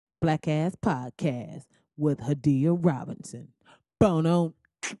Black Ass Podcast with Hadia Robinson. Bono,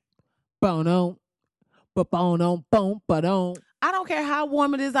 bono, bono, boom, boom. I don't care how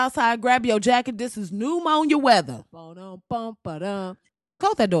warm it is outside. Grab your jacket. This is pneumonia weather. Bono, boom, boom.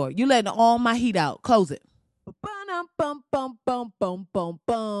 Close that door. You letting all my heat out. Close it. Boom, boom, boom, boom, boom, boom,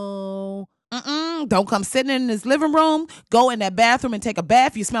 boom. Don't come sitting in this living room. Go in that bathroom and take a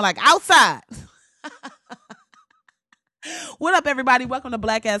bath. You smell like outside. What up, everybody? Welcome to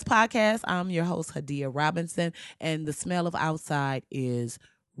Black Ass Podcast. I'm your host, Hadia Robinson, and the smell of outside is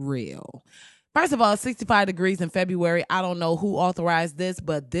real. First of all, 65 degrees in February. I don't know who authorized this,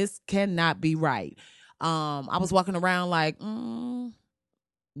 but this cannot be right. I was walking around like,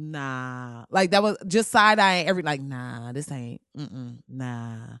 nah. Like, that was just side-eyeing nah, this ain't,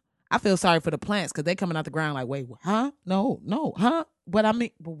 nah. I feel sorry for the plants because they coming out the ground like, wait, huh? No, huh? But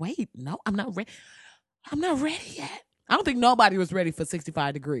wait, no, I'm not ready. I'm not ready yet. I don't think nobody was ready for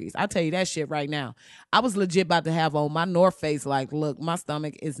 65 degrees. I'll tell you that shit right now. I was legit about to have on my North Face like, look, my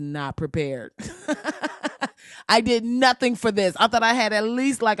stomach is not prepared. I did nothing for this. I thought I had at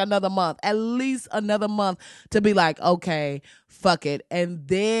least another month to be like, okay, fuck it. And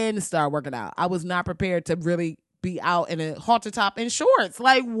then start working out. I was not prepared to really be out in a halter top and shorts.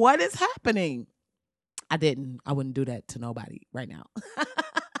 Like, what is happening? I wouldn't do that to nobody right now.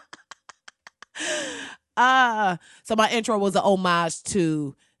 So my intro was an homage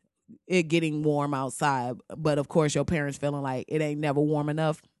to it getting warm outside, but of course your parents feeling like it ain't never warm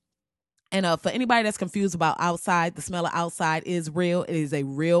enough. And for anybody that's confused about outside, the smell of outside is real. It is a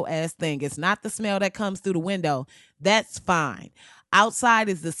real ass thing. It's not the smell that comes through the window. That's fine. Outside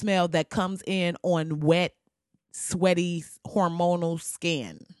is the smell that comes in on wet, sweaty, hormonal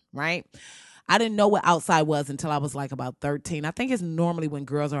skin, right? I didn't know what outside was until I was like about 13. I think it's normally when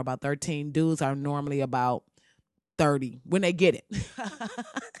girls are about 13. Dudes are normally about 30 when they get it.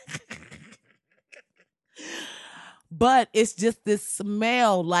 But it's just this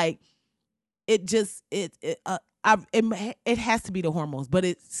smell, like it has to be the hormones, but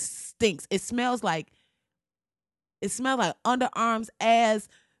it stinks. It smells like underarms, ass,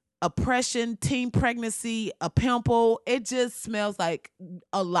 oppression, teen pregnancy, a pimple. It just smells like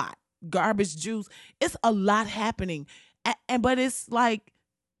a lot. Garbage juice. It's a lot happening. But it's like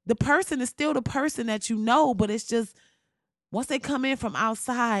the person is still the person that you know, but it's just once they come in from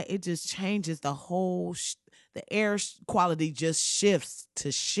outside, it just changes the whole the air quality just shifts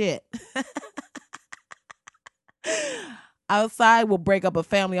to shit. Outside will break up a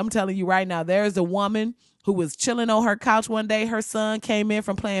family. I'm telling you right now, there's a woman who was chilling on her couch one day. Her son came in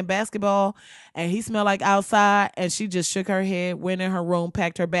from playing basketball and he smelled like outside, and she just shook her head, went in her room,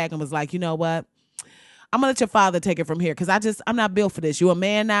 packed her bag, and was like, you know what? I'm going to let your father take it from here because I'm not built for this. You a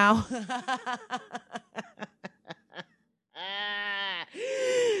man now?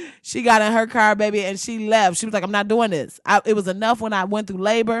 She got in her car, baby, and she left. She was like, I'm not doing this. It was enough when I went through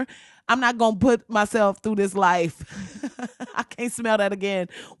labor. I'm not going to put myself through this life. I can't smell that again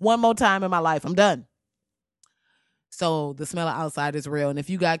one more time in my life. I'm done. So the smell of outside is real. And if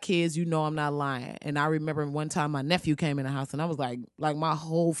you got kids, you know I'm not lying. And I remember one time my nephew came in the house and I was like my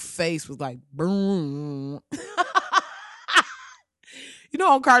whole face was like, boom. You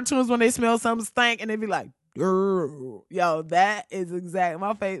know on cartoons when they smell something stink and they be like, yo, that is exactly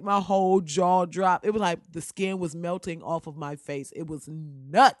my face. My whole jaw dropped. It was like the skin was melting off of my face. It was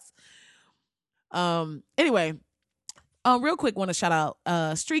nuts. Anyway, real quick, want to shout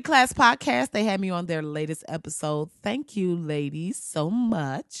out Street Class Podcast. They had me on their latest episode. Thank you, ladies, so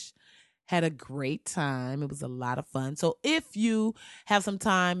much. Had a great time. It was a lot of fun. So if you have some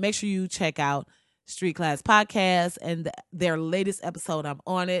time, make sure you check out Street Class Podcast and their latest episode. I'm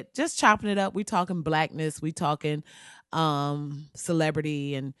on it, just chopping it up. We talking blackness, we talking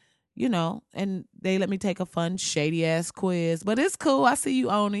celebrity, and and they let me take a fun shady ass quiz, but it's cool. I see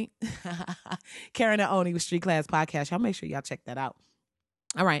you, Oni. Karen and Oni with Street Class Podcast. Y'all make sure y'all check that out.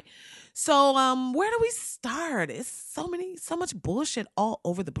 All right. So where do we start? It's so much bullshit all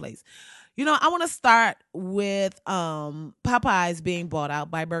over the place. I want to start with Popeyes being bought out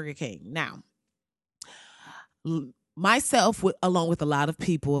by Burger King. Now, myself, along with a lot of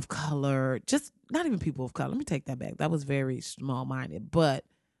people of color, just not even people of color. Let me take that back. That was very small-minded, but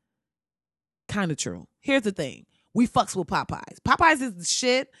kind of true. Here's the thing. We fucks with Popeyes. Popeyes is the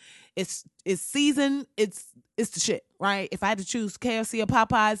shit. It's seasoned. It's the shit, right? If I had to choose KFC or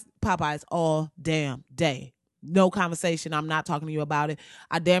Popeyes all damn day. No conversation. I'm not talking to you about it.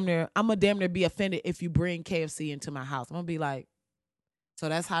 I'm a damn near be offended if you bring KFC into my house. I'm gonna be like, so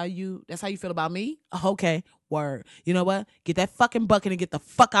that's how you feel about me? Okay, word. You know what? Get that fucking bucket and get the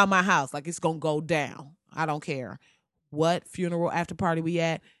fuck out of my house. Like it's gonna go down. I don't care what funeral after party we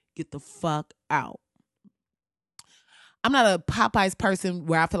at. Get the fuck out. I'm not a Popeyes person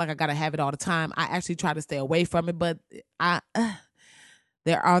where I feel like I gotta have it all the time. I actually try to stay away from it, but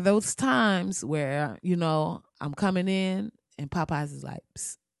there are those times where, I'm coming in and Popeyes is like,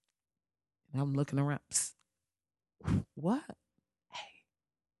 psst, and I'm looking around. Psst, what?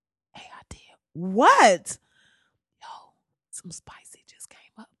 Hey, I did. What? Yo, some spicy just came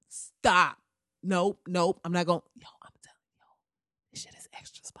up. Stop. Nope. I'm not going. Yo, I'm telling you, this shit is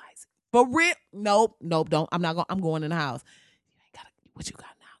extra spicy. For real? Nope. Don't. I'm going in the house. You ain't got. What you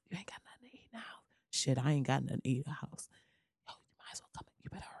got now? You ain't got nothing to eat now. Shit, I ain't got nothing to eat in the house. Yo, you might as well come in. You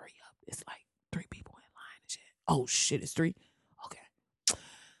better hurry up. It's like 3 people in line and shit. Oh shit, it's 3. Okay.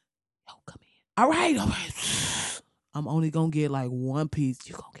 Yo, come in. All right. I'm only gonna get like 1 piece.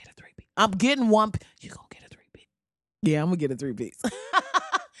 You gonna get a 3-piece. I'm getting 1. You gonna get a 3-piece. Yeah, I'm gonna get a 3-piece.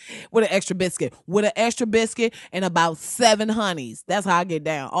 With an extra biscuit. With an extra biscuit and about 7 honeys. That's how I get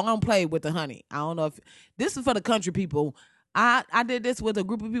down. I don't play with the honey. I don't know if this is for the country people. I did this with a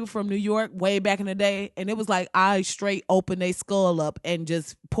group of people from New York way back in the day, and it was like I straight opened their skull up and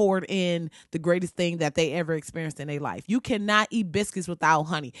just poured in the greatest thing that they ever experienced in their life. You cannot eat biscuits without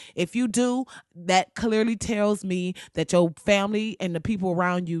honey. If you do, that clearly tells me that your family and the people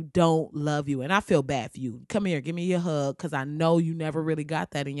around you don't love you, and I feel bad for you. Come here, give me your hug, because I know you never really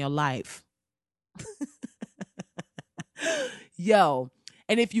got that in your life. Yo.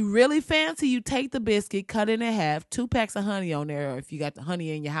 And if you really fancy, you take the biscuit, cut it in half, 2 packs of honey on there. Or if you got the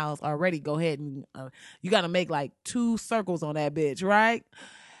honey in your house already, go ahead and you got to make like 2 circles on that bitch, right?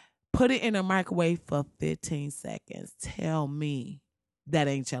 Put it in a microwave for 15 seconds. Tell me that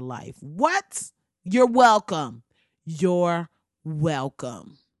ain't your life. What? You're welcome. You're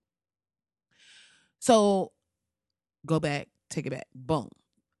welcome. So go back, take it back. Boom.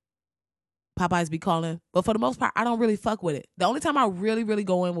 Popeyes be calling. But for the most part, I don't really fuck with it. The only time I really, really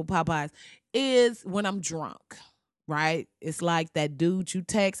go in with Popeyes is when I'm drunk, right? It's like that dude you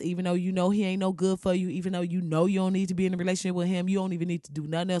text, even though you know he ain't no good for you, even though you know you don't need to be in a relationship with him, you don't even need to do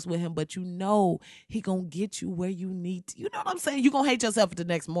nothing else with him, but you know he gonna get you where you need to. You know what I'm saying? You're gonna hate yourself the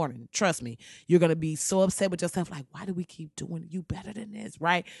next morning. Trust me. You're gonna be so upset with yourself, like, why do we keep doing you better than this,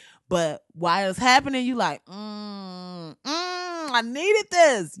 right? But while it's happening, you like, I needed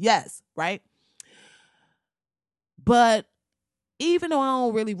this. Yes, right? But even though I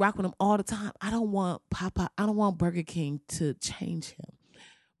don't really rock with him all the time, I don't want Burger King to change him,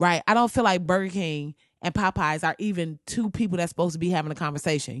 right? I don't feel like Burger King and Popeyes are even 2 people that's supposed to be having a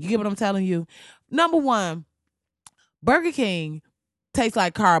conversation. You get what I'm telling you? Number 1, Burger King tastes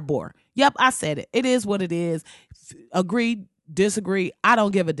like cardboard. Yep, I said it. It is what it is. Agree, disagree, I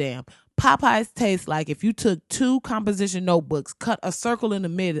don't give a damn. Popeyes tastes like if you took 2 composition notebooks, cut a circle in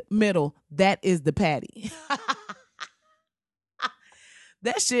the middle, that is the patty.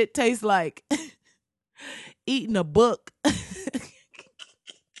 That shit tastes like eating a book.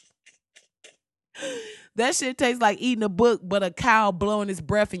 That shit tastes like eating a book, but a cow blowing its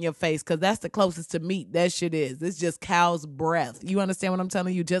breath in your face, because that's the closest to meat that shit is. It's just cow's breath. You understand what I'm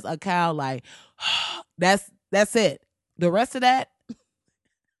telling you? Just a cow like, that's it. The rest of that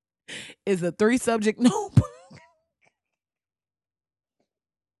is a 3-subject notebook.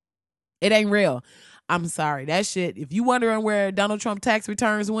 It ain't real. I'm sorry. That shit, if you wondering where Donald Trump tax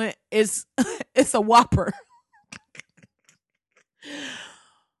returns went, it's a Whopper.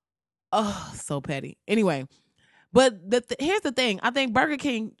 Oh, so petty. Anyway, but here's the thing. I think Burger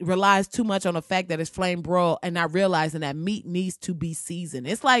King relies too much on the fact that it's flame broiled and not realizing that meat needs to be seasoned.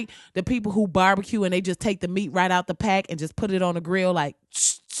 It's like the people who barbecue and they just take the meat right out the pack and just put it on the grill like,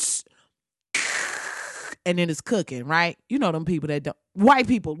 and then it's cooking, right? You know them people that don't. White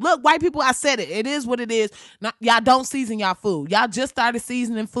people. Look, white people, I said it. It is what it is. Not, y'all don't season y'all food. Y'all just started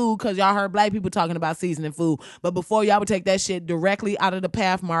seasoning food because y'all heard black people talking about seasoning food. But before, y'all would take that shit directly out of the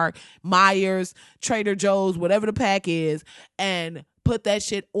Pathmark, Myers, Trader Joe's, whatever the pack is, and put that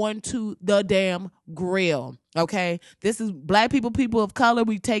shit onto the damn grill. Okay? This is black people of color.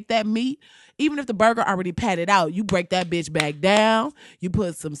 We take that meat. Even if the burger already patted out, you break that bitch back down. You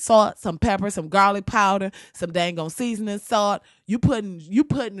put some salt, some pepper, some garlic powder, some dang on seasoning salt. You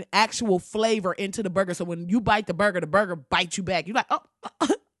putting actual flavor into the burger. So when you bite the burger bites you back. You're like, oh,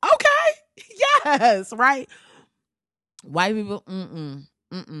 okay. Yes, right? White people,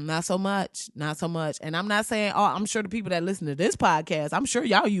 not so much. Not so much. And I'm not saying, I'm sure the people that listen to this podcast, I'm sure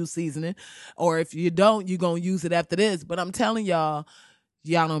y'all use seasoning. Or if you don't, you're going to use it after this. But I'm telling y'all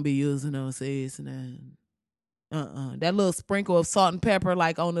don't be using no seasoning. That little sprinkle of salt and pepper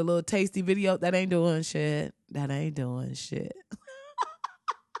like on the little tasty video, that ain't doing shit. That ain't doing shit.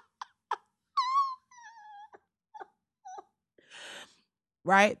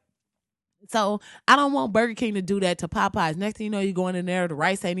 right? So I don't want Burger King to do that to Popeyes. Next thing you know, you're going in there, the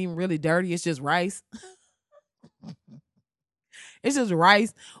rice ain't even really dirty. It's just rice. It's just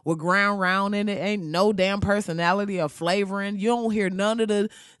rice with ground round in it. Ain't no damn personality or flavoring. You don't hear none of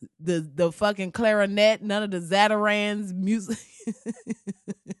the fucking clarinet, none of the Zatarans music.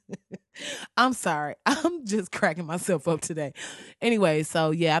 I'm sorry. I'm just cracking myself up today. Anyway, so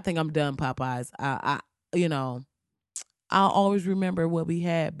yeah, I think I'm done, Popeyes. You know, I'll always remember what we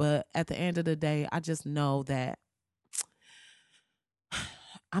had, but at the end of the day, I just know that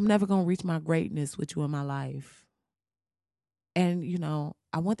I'm never gonna reach my greatness with you in my life. And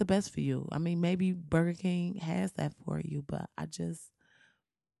I want the best for you. I mean, maybe Burger King has that for you, but I just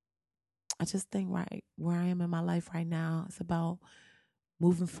think right where I am in my life right now, it's about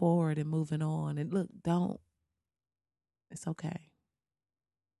moving forward and moving on. And look, it's okay.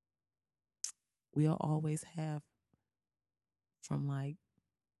 We'll always have from like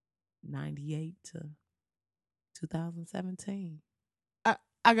 98 to 2017.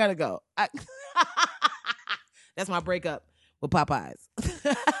 I gotta go. That's my breakup with Popeyes.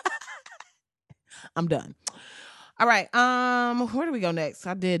 I'm done. All right. Where do we go next?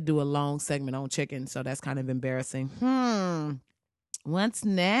 I did do a long segment on chicken, so that's kind of embarrassing. What's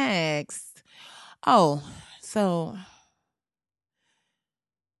next? Oh, so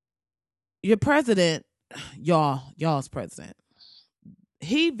your president, y'all's president,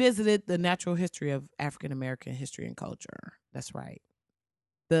 he visited the natural history of African American history and culture. That's right.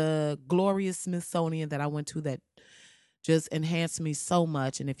 The glorious Smithsonian that I went to that just enhanced me so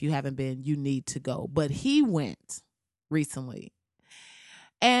much. And if you haven't been, you need to go. But he went recently.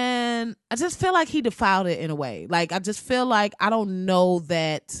 And I just feel like he defiled it in a way. Like, I just feel like I don't know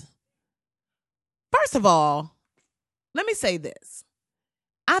that. First of all, let me say this.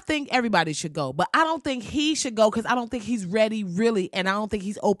 I think everybody should go, but I don't think he should go because I don't think he's ready really, and I don't think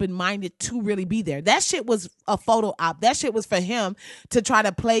he's open-minded to really be there. That shit was a photo op. That shit was for him to try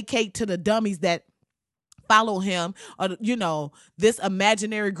to placate to the dummies that follow him, or this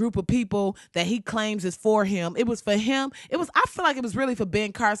imaginary group of people that he claims is for him. It was for him. I feel like it was really for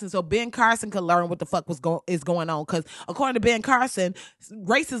Ben Carson, so Ben Carson could learn what the fuck is going on, because according to Ben Carson,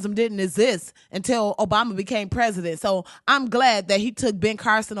 racism didn't exist until Obama became president. So I'm glad that he took Ben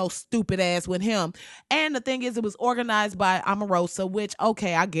Carson old stupid ass with him. And the thing is, it was organized by Omarosa, which,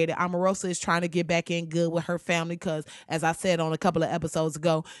 okay, I get it. Omarosa is trying to get back in good with her family because, as I said on a couple of episodes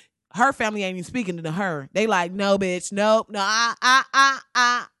ago, her family ain't even speaking to her. They like, no, bitch, nope, no,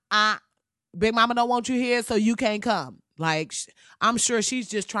 Big Mama don't want you here, so you can't come. Like, I'm sure she's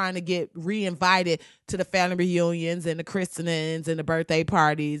just trying to get re-invited to the family reunions and the christenings and the birthday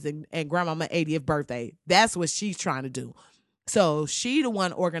parties and Grandmama 80th birthday. That's what she's trying to do. So she the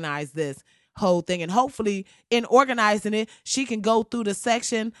one organized this whole thing, and hopefully in organizing it, she can go through the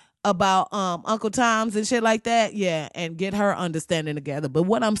section about Uncle Tom's and shit like that, yeah, and get her understanding together. But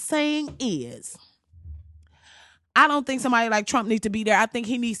what I'm saying is, I don't think somebody like Trump needs to be there. I think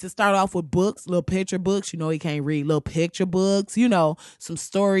he needs to start off with books, little picture books. He can't read, little picture books, some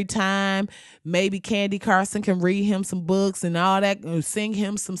story time. Maybe Candy Carson can read him some books and all that, sing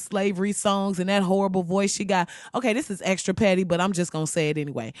him some slavery songs and that horrible voice she got. Okay, this is extra petty, but I'm just going to say it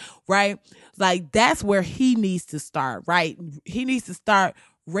anyway, right? Like, that's where he needs to start, right? He needs to start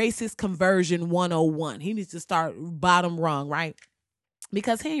racist conversion 101. He needs to start bottom rung, right?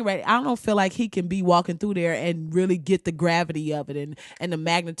 Because he ain't ready. I don't feel like he can be walking through there and really get the gravity of it and the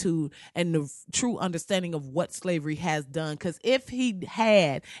magnitude and the true understanding of what slavery has done. Because if he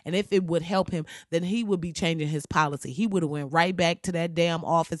had, and if it would help him, then he would be changing his policy. He would have went right back to that damn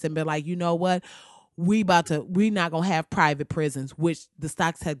office and been like, you know what? We not gonna have private prisons, which the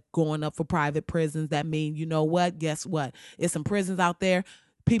stocks had gone up for private prisons. That mean, you know what? Guess what? It's some prisons out there.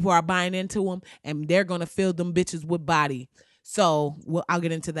 People are buying into them, and they're gonna fill them bitches with body. So I'll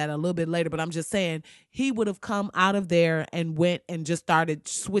get into that a little bit later, but I'm just saying he would have come out of there and went and just started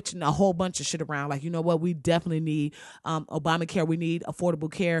switching a whole bunch of shit around. Like, you know what? We definitely need Obamacare. We need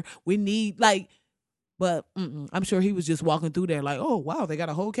affordable care. We need but I'm sure he was just walking through there like, oh, wow, they got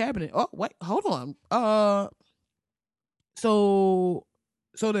a whole cabinet. Oh, wait, hold on. So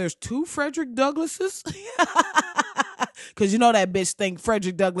there's two Frederick Douglasses? Because that bitch think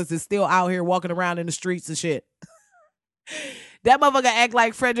Frederick Douglass is still out here walking around in the streets and shit. That motherfucker act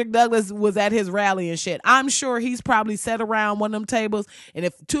like Frederick Douglass was at his rally and shit. I'm sure he's probably sat around one of them tables, and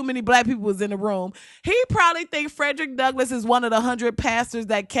if too many black people was in the room, he probably think Frederick Douglass is one of the 100 pastors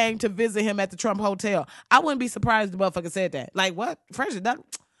that came to visit him at the Trump Hotel. I wouldn't be surprised if the motherfucker said that. Like, what? Frederick Douglass?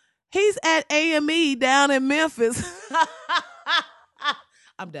 He's at AME down in Memphis.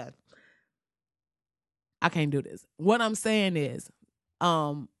 I'm done. I can't do this. What I'm saying is,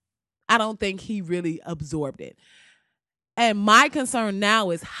 I don't think he really absorbed it. And my concern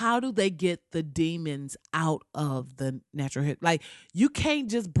now is, how do they get the demons out of the natural hit? Like, you can't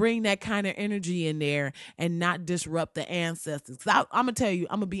just bring that kind of energy in there and not disrupt the ancestors. I'm gonna tell you,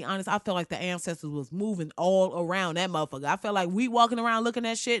 I'm gonna be honest. I feel like the ancestors was moving all around that motherfucker. I feel like we walking around looking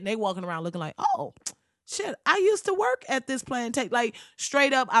at shit, and they walking around looking like, oh shit, I used to work at this plantation. Like,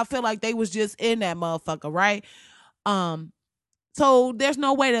 straight up, I feel like they was just in that motherfucker, right? So there's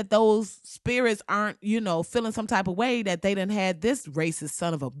no way that those spirits aren't, feeling some type of way that they done had this racist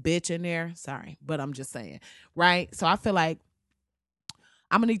son of a bitch in there. Sorry, but I'm just saying, right? So I feel like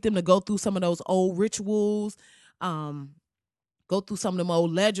I'm gonna need them to go through some of those old rituals, go through some of them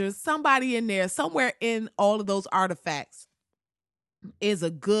old ledgers. Somebody in there, somewhere in all of those artifacts, is a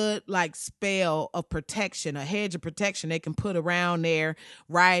good like spell of protection, a hedge of protection they can put around there,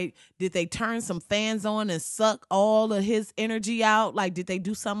 right? Did they turn some fans on and suck all of his energy out? Like, did they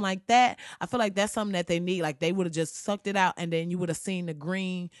do something like that? I feel like that's something that they need. Like, they would have just sucked it out, and then you would have seen the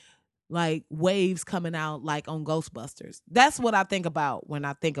green like waves coming out like on Ghostbusters. That's what I think about when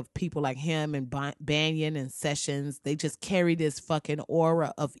I think of people like him and Banyan and Sessions. They just carry this fucking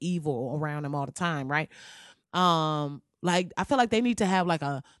aura of evil around them all the time, right? Like, I feel like they need to have like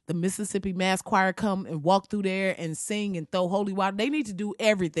the Mississippi Mass Choir come and walk through there and sing and throw holy water. They need to do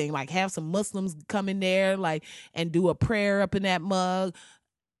everything. Like, have some Muslims come in there, like, and do a prayer up in that mug.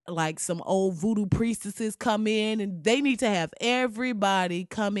 Like, some old voodoo priestesses come in, and they need to have everybody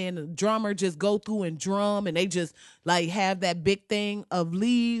come in. A drummer just go through and drum, and they just like have that big thing of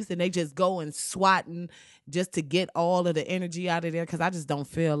leaves, and they just go and swatting just to get all of the energy out of there. Cause I just don't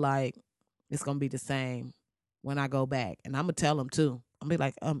feel like it's gonna be the same when I go back. And I'm gonna tell them too. I'm gonna be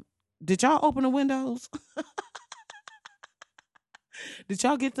like, did y'all open the windows? Did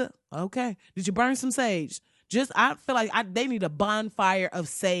y'all get okay? Did you burn some sage? I feel like they need a bonfire of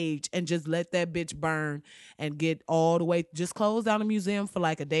sage and just let that bitch burn and get all the way. Just close down the museum for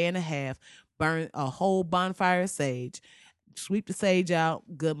like a day and a half. Burn a whole bonfire of sage. Sweep the sage out.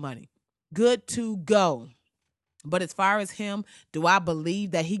 Good money. Good to go. But as far as him, do I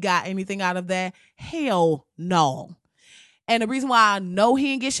believe that he got anything out of that? Hell no. And the reason why I know he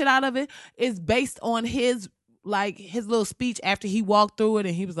didn't get shit out of it is based on his little speech after he walked through it,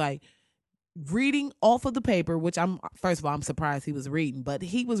 and he was like reading off of the paper, which first of all, I'm surprised he was reading, but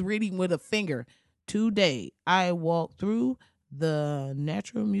he was reading with a finger. Today, I walked through the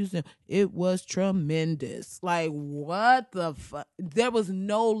Natural Museum. It was tremendous. Like, what the fuck? There was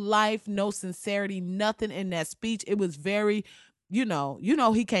no life, no sincerity, nothing in that speech. It was very,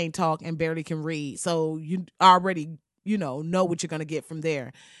 he can't talk and barely can read. So you already, know what you're going to get from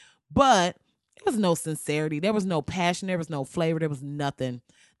there. But there was no sincerity. There was no passion. There was no flavor. There was nothing.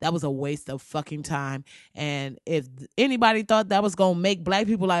 That was a waste of fucking time. And if anybody thought that was going to make black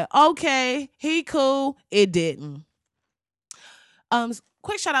people like, okay, he cool, it didn't.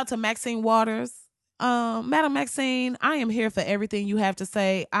 Quick shout out to Maxine Waters. Madam Maxine, I am here for everything you have to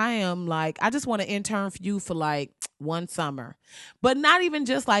say. I just want to intern for you for like one summer, but not even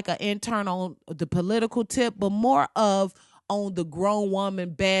just like an intern on the political tip, but more of on the grown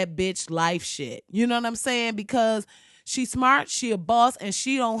woman, bad bitch life shit. You know what I'm saying? Because she's smart, she a boss, and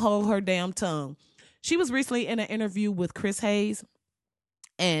she don't hold her damn tongue. She was recently in an interview with Chris Hayes,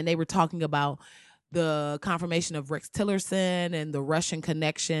 and they were talking about the confirmation of Rex Tillerson and the Russian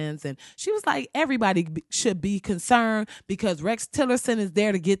connections. And she was like, everybody should be concerned because Rex Tillerson is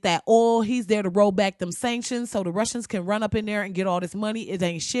there to get that oil. He's there to roll back them sanctions so the Russians can run up in there and get all this money. It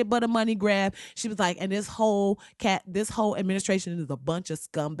ain't shit but a money grab. She was like, and this whole administration is a bunch of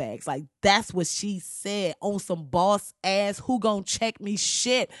scumbags. Like, that's what she said on some boss ass, who gonna check me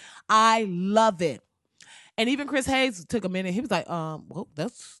shit. I love it. And even Chris Hayes took a minute. He was like, well,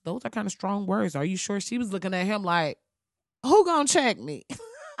 those are kind of strong words. Are you sure? She was looking at him like, who gonna check me?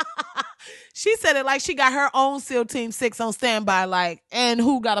 She said it like she got her own SEAL Team 6 on standby, like, and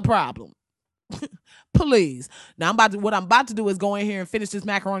who got a problem? Please. Now what I'm about to do is go in here and finish this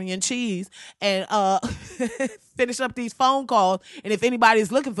macaroni and cheese and finish up these phone calls. And if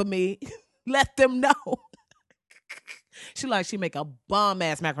anybody's looking for me, let them know. She make a bomb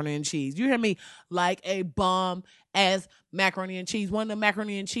ass macaroni and cheese. You hear me? Like a bomb ass macaroni and cheese. One of the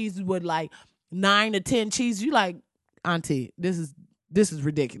macaroni and cheeses with like 9 to 10 cheese. You like, auntie, this is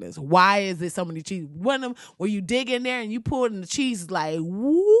ridiculous. Why is there so many cheese? One of them where you dig in there and you pour it in the cheese is like,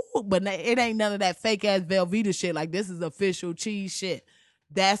 woo, but it ain't none of that fake ass Velveeta shit. Like, this is official cheese shit.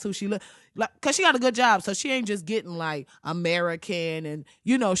 That's who she look like, cause she got a good job. So she ain't just getting like American and,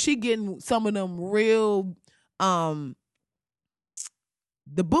 she getting some of them real,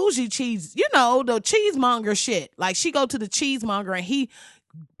 the bougie cheese, the cheesemonger shit. Like she go to the cheesemonger and he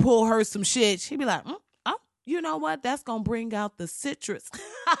pull her some shit. She be like, oh, you know what? That's gonna bring out the citrus.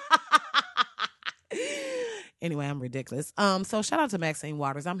 Anyway, I'm ridiculous. So shout out to Maxine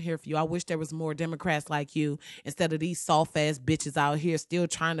Waters. I'm here for you. I wish there was more Democrats like you instead of these soft ass bitches out here still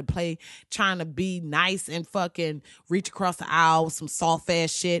trying to be nice and fucking reach across the aisle with some soft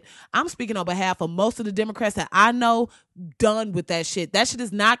ass shit. I'm speaking on behalf of most of the Democrats that I know. Done with that shit. That shit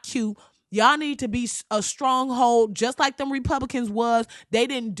is not cute. Y'all need to be a stronghold just like them Republicans was. They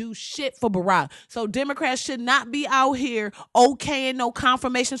didn't do shit for Barack. So Democrats should not be out here okaying no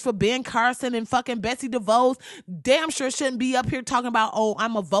confirmations for Ben Carson and fucking Betsy DeVos. Damn sure shouldn't be up here talking about, oh,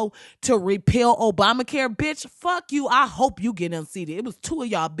 I'm a vote to repeal Obamacare. Bitch, fuck you. I hope you get unseated. It was 2 of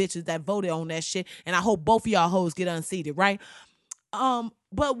y'all bitches that voted on that shit, and I hope both of y'all hoes get unseated, right?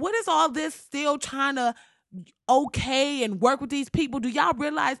 But what is all this still trying to okay and work with these people? Do y'all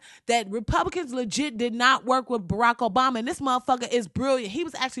realize that Republicans legit did not work with Barack Obama, and this motherfucker is brilliant. He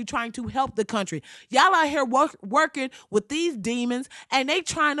was actually trying to help the country. Y'all out here working with these demons, and they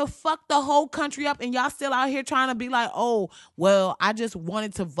trying to fuck the whole country up, and y'all still out here trying to be like, oh, well, I just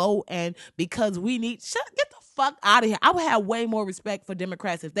wanted to vote, and because we need, get the fuck out of here. I would have way more respect for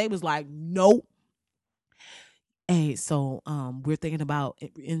Democrats if they was like, nope. Hey, so we're thinking about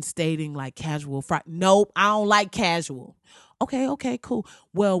instating like casual Friday. Nope, I don't like casual. Okay, cool.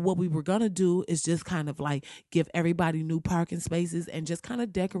 Well, what we were gonna do is just kind of like give everybody new parking spaces and just kind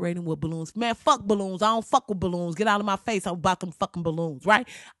of decorating with balloons. Man, fuck balloons. I don't fuck with balloons. Get out of my face. I'm about them fucking balloons, right?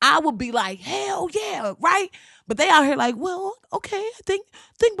 I would be like, hell yeah, right? But they out here like, well, okay, I think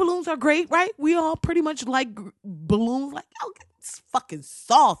balloons are great, right? We all pretty much like balloons. Like, oh, it's fucking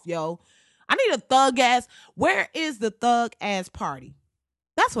soft, yo. I need a thug ass. Where is the thug ass party?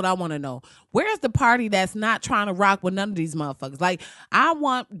 That's what I want to know. Where's the party that's not trying to rock with none of these motherfuckers? Like, I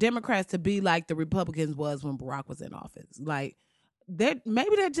want Democrats to be like the Republicans was when Barack was in office. Like,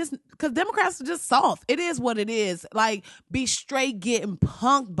 maybe they're just, because Democrats are just soft. It is what it is. Like, be straight getting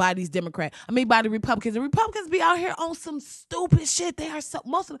punked by these Democrats. by the Republicans. The Republicans be out here on some stupid shit. They are so,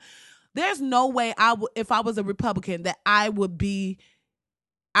 there's no way if I was a Republican that I wouldn't be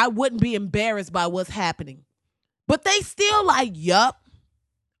embarrassed by what's happening. But they still like, yup.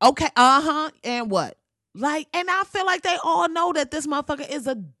 Okay, and what? Like, and I feel like they all know that this motherfucker is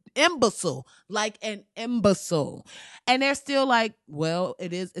an imbecile. Like an imbecile. And they're still like, well,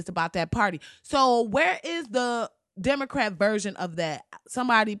 it's about that party. So where is the Democrat version of that?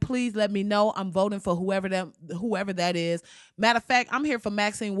 Somebody please let me know. I'm voting for whoever that is. Matter of fact, I'm here for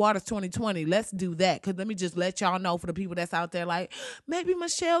Maxine Waters 2020. Let's do that. Because let me just let y'all know, for the people that's out there like, maybe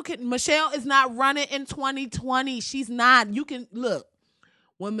Michelle is not running in 2020. She's not. You can look.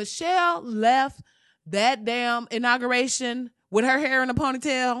 When Michelle left that damn inauguration with her hair in a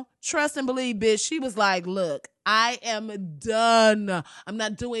ponytail, trust and believe, bitch, she was like, look, I am done. I'm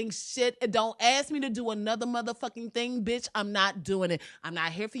not doing shit. Don't ask me to do another motherfucking thing, bitch. I'm not doing it. I'm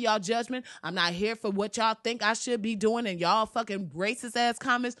not here for y'all judgment. I'm not here for what y'all think I should be doing and y'all fucking racist ass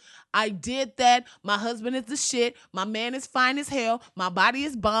comments. I did that. My husband is the shit. My man is fine as hell. My body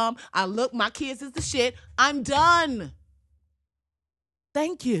is bomb. My kids is the shit. I'm done.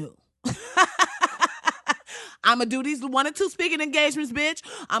 Thank you. I'm going to do these 1 or 2 speaking engagements, bitch.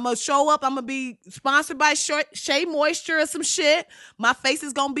 I'm going to show up. I'm going to be sponsored by Shea Moisture or some shit. My face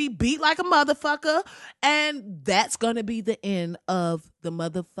is going to be beat like a motherfucker. And that's going to be the end of the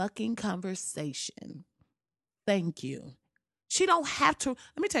motherfucking conversation. Thank you. She don't have to.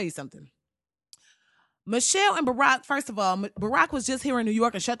 Let me tell you something. Michelle and Barack, first of all, Barack was just here in New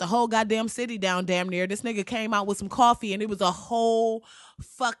York and shut the whole goddamn city down damn near. This nigga came out with some coffee and it was a whole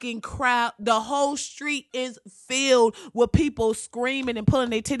fucking crowd. The whole street is filled with people screaming and pulling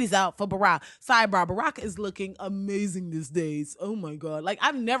their titties out for Barack. Sidebar, Barack is looking amazing these days. Oh my God. Like,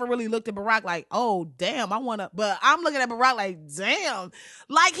 I've never really looked at Barack like, oh damn, but I'm looking at Barack like, damn.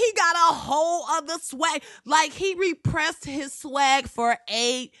 Like, he got a whole other swag. Like, he repressed his swag for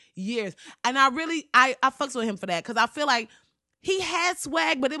 8 years. And I fucks with him for that, because I feel like he had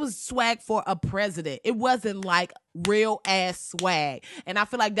swag, but it was swag for a president. It wasn't like real ass swag. And I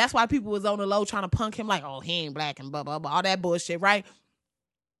feel like that's why people was on the low trying to punk him like, oh, he ain't black and blah, blah, blah, all that bullshit, right?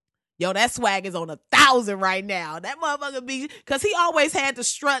 Yo, that swag is on 1,000 right now. That motherfucker because he always had to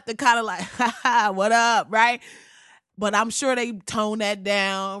strut to kind of like, ha, what up, right? But I'm sure they toned that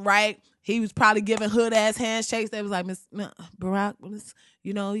down, right? He was probably giving hood ass handshakes. They was like, Miss Barack,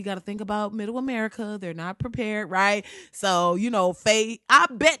 you got to think about middle America. They're not prepared, right? So, I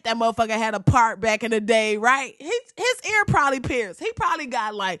bet that motherfucker had a part back in the day, right? His ear probably pierced. He probably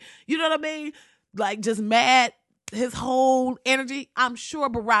got like, you know what I mean? Like, just mad his whole energy, I'm sure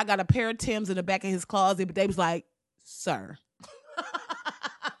Barack got a pair of Timbs in the back of his closet, but they was like, sir,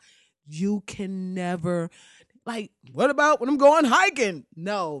 you can never, like, what about when I'm going hiking?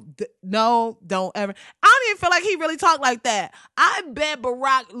 No, don't ever. I don't even feel like he really talked like that. I bet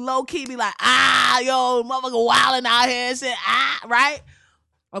Barack low-key be like, yo, motherfucker wilding out here and shit, right?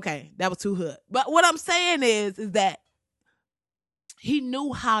 Okay, that was too hood. But what I'm saying is that he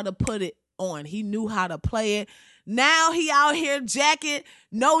knew how to put it on. He knew how to play it. Now he out here jacket,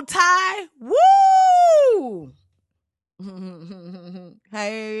 no tie. Woo!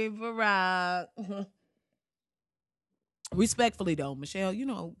 Hey, Barack. Respectfully, though, Michelle,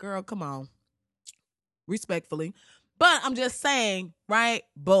 girl, come on. Respectfully. But I'm just saying, right?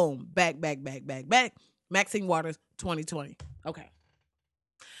 Boom. Back. Maxine Waters, 2020. Okay.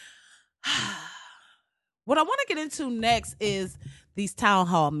 What I want to get into next is these town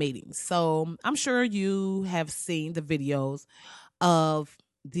hall meetings. So I'm sure you have seen the videos of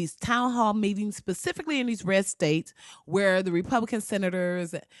these town hall meetings, specifically in these red states, where the Republican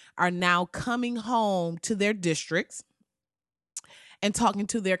senators are now coming home to their districts and talking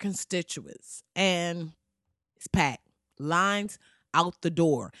to their constituents. And it's packed. Lines out the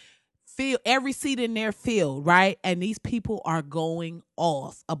door. Every seat in there filled, right? And these people are going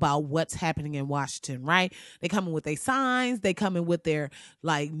off about what's happening in Washington, right? They coming with their signs, they coming with their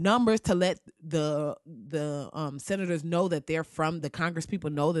numbers to let the senators know that they're from, the Congress people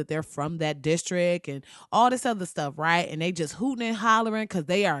know that they're from that district and all this other stuff, right? And they just hooting and hollering because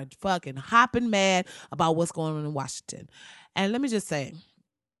they are fucking hopping mad about what's going on in Washington. And let me just say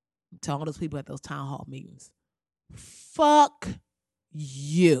to all those people at those town hall meetings, fuck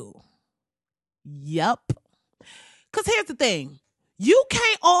you. Yup. Because here's the thing. You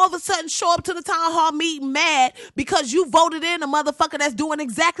can't all of a sudden show up to the town hall meeting mad because you voted in a motherfucker that's doing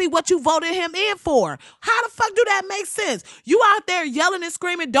exactly what you voted him in for. How the fuck do that make sense? You out there yelling and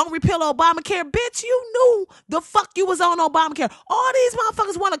screaming, don't repeal Obamacare. Bitch, you knew the fuck you was on Obamacare. All these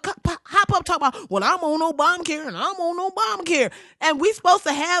motherfuckers want to hop up talk about, well, I'm on Obamacare and I'm on Obamacare. And we supposed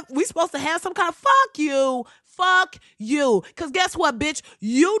to have some kind of fuck you. Fuck you. Because guess what, bitch?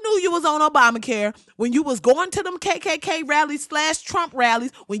 You knew you was on Obamacare when you was going to them KKK rallies / Trump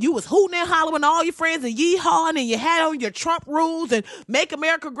rallies, when you was hooting and hollering all your friends and yeehawing and you had on your Trump rules and Make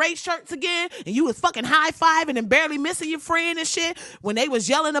America Great shirts again and you was fucking high-fiving and barely missing your friend and shit when they was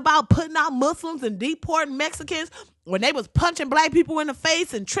yelling about putting out Muslims and deporting Mexicans, when they was punching black people in the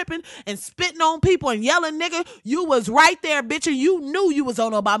face and tripping and spitting on people and yelling nigga, you was right there, bitch, and you knew you was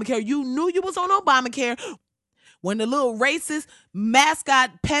on Obamacare. You knew you was on Obamacare when the little racist mascot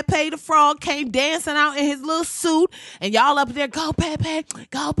Pepe the Frog came dancing out in his little suit and y'all up there, go Pepe,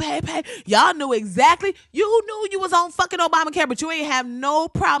 go Pepe. Y'all knew exactly. You knew you was on fucking Obamacare, but you ain't have no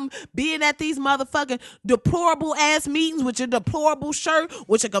problem being at these motherfucking deplorable ass meetings with your deplorable shirt,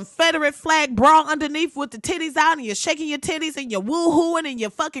 with your Confederate flag bra underneath with the titties out and you're shaking your titties and you're woo-hooing and your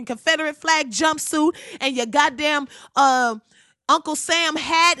fucking Confederate flag jumpsuit and your goddamn, Uncle Sam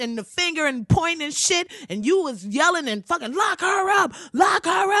hat and the finger and pointing and shit, and you was yelling and fucking lock her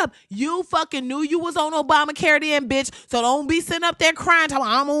up. You fucking knew you was on Obamacare then, bitch. So don't be sitting up there crying, talking,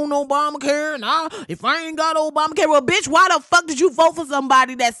 I'm on Obamacare, and if I ain't got Obamacare, well, bitch, why the fuck did you vote for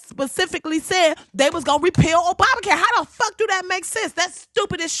somebody that specifically said they was gonna repeal Obamacare? How the fuck do that make sense? That's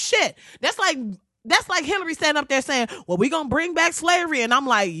stupid as shit. That's like Hillary standing up there saying, well, we gonna bring back slavery. And I'm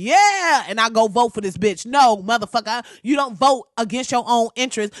like, yeah. And I go vote for this bitch. No, motherfucker. You don't vote against your own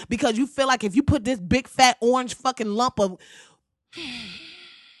interests because you feel like if you put this big fat orange fucking lump of...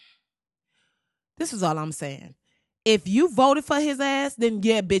 This is all I'm saying. If you voted for his ass, then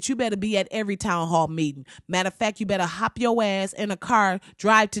yeah, bitch, you better be at every town hall meeting. Matter of fact, you better hop your ass in a car,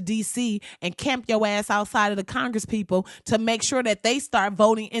 drive to D.C., and camp your ass outside of the Congress people to make sure that they start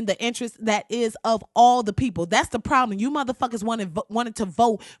voting in the interest that is of all the people. That's the problem. You motherfuckers wanted to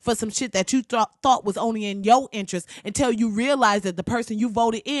vote for some shit that you thought was only in your interest until you realized that the person you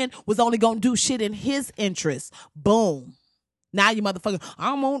voted in was only going to do shit in his interest. Boom. Now you motherfucker,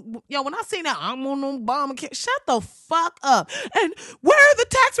 when I seen that, I'm on Obamacare. Shut the fuck up. And where are the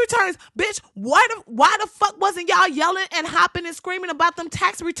tax returns? Bitch, why the fuck wasn't y'all yelling and hopping and screaming about them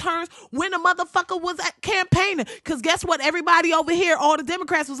tax returns when the motherfucker was campaigning? Because guess what? Everybody over here, all the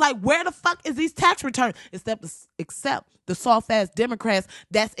Democrats was like, where the fuck is these tax returns? Except the soft-ass Democrats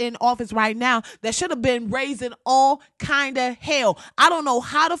that's in office right now that should have been raising all kind of hell. I don't know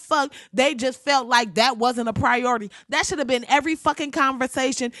how the fuck they just felt like that wasn't a priority. That should have been every fucking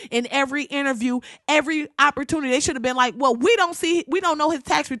conversation, in every interview, every opportunity. They should have been like, well, we don't know his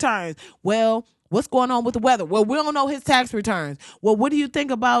tax returns. Well, What's going on with the weather? Well, we don't know his tax returns. Well, what do you think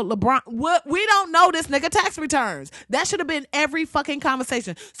about LeBron? What? We don't know this nigga tax returns. That should have been every fucking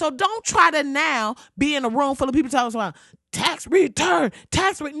conversation. So don't try to now be in a room full of people talking about tax return,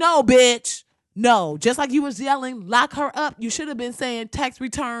 no, bitch. No, just like you was yelling, lock her up. You should have been saying tax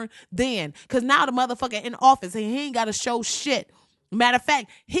return then. Because now the motherfucker in office and he ain't got to show shit. Matter of fact,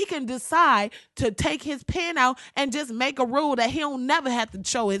 he can decide to take his pen out and just make a rule that he don't never have to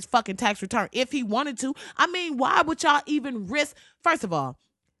show his fucking tax return if he wanted to. I mean, why would y'all even risk? First of all,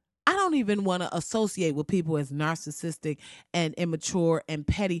 I don't even want to associate with people as narcissistic and immature and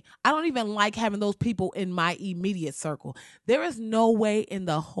petty. I don't even like having those people in my immediate circle. There is no way in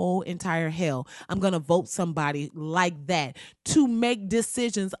the whole entire hell I'm going to vote somebody like that to make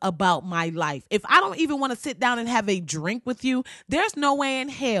decisions about my life. If I don't even want to sit down and have a drink with you, there's no way in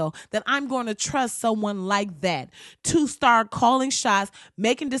hell that I'm going to trust someone like that to start calling shots,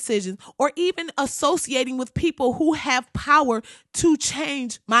 making decisions, or even associating with people who have power to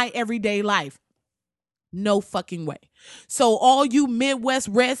change my everyday life. No fucking way. So all you Midwest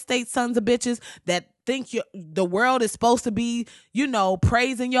red state sons of bitches that think the world is supposed to be,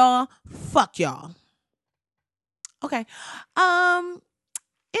 praising y'all, fuck y'all. Okay. In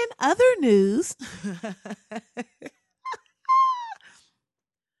other news,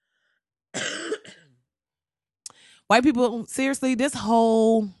 white people, seriously,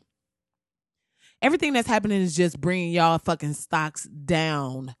 everything that's happening is just bringing y'all fucking stocks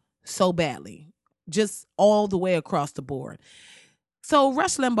down so badly, just all the way across the board. So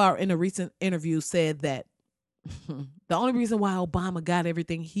Rush Limbaugh in a recent interview said that the only reason why Obama got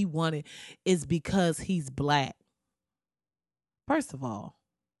everything he wanted is because he's black. First of all,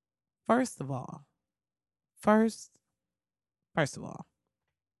 what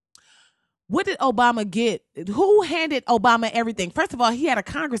did Obama get? Who handed Obama everything? First of all, he had a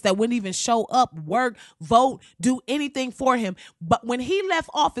Congress that wouldn't even show up, work, vote, do anything for him. But when he left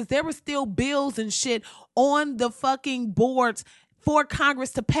office, there were still bills and shit on the fucking boards for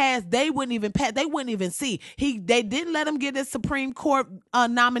Congress to pass. They wouldn't even pass. They wouldn't even see. They didn't let him get his Supreme Court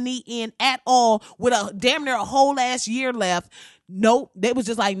nominee in at all with a damn near a whole ass year left. Nope. They was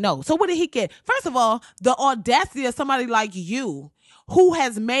just like, no. So what did he get? First of all, the audacity of somebody like you, who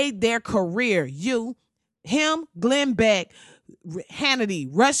has made their career, him, Glenn Beck, Hannity,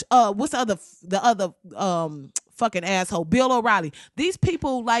 Rush, what's the other fucking asshole, Bill O'Reilly. These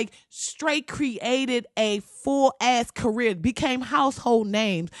people like straight created a full ass career, became household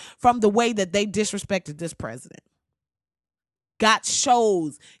names from the way that they disrespected this president. Got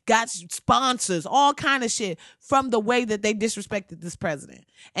shows, got sponsors, all kind of shit from the way that they disrespected this president.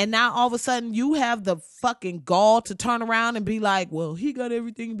 And now all of a sudden you have the fucking gall to turn around and be like, well, he got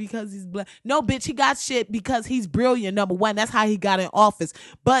everything because he's black. No, bitch, he got shit because he's brilliant, number one. That's how he got in office.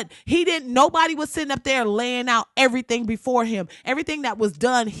 But nobody was sitting up there laying out everything before him. Everything that was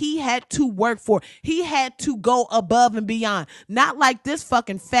done, he had to work for. He had to go above and beyond. Not like this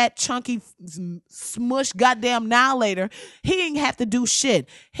fucking fat, chunky, smush goddamn annihilator. He ain't have to do shit.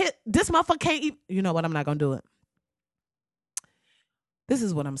 This motherfucker can't even, you know what, I'm not gonna do it. This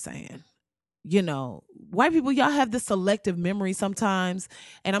is what I'm saying. White people, y'all have this selective memory sometimes.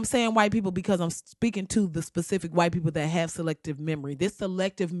 And I'm saying white people because I'm speaking to the specific white people that have selective memory. This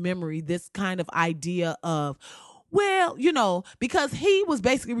selective memory, this kind of idea of, well, because he was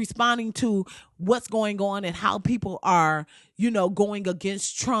basically responding to what's going on and how people are, going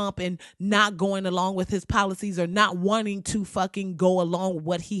against Trump and not going along with his policies or not wanting to fucking go along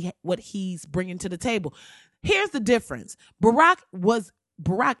with what he's bringing to the table. Here's the difference. Barack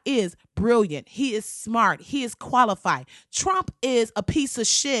is brilliant. He is smart. He is qualified. Trump is a piece of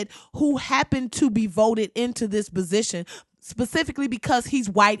shit who happened to be voted into this position specifically because he's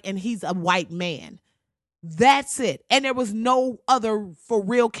white and he's a white man. That's it. And there was no other for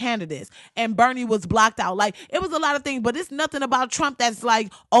real candidates. And Bernie was blocked out. Like, it was a lot of things, but it's nothing about Trump that's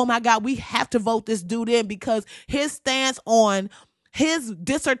like, oh my God, we have to vote this dude in because his stance on his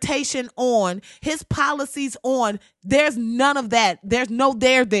dissertation on, his policies on, there's none of that. There's no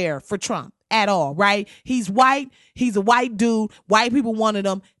there for Trump at all, right? He's white. He's a white dude. White people wanted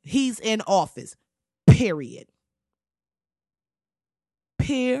him. He's in office. Period.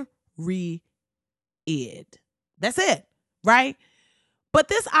 That's it, right? But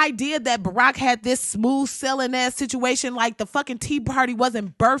this idea that Barack had this smooth sailing ass situation, like the fucking Tea Party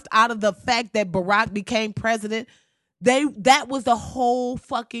wasn't birthed out of the fact that Barack became president. That was the whole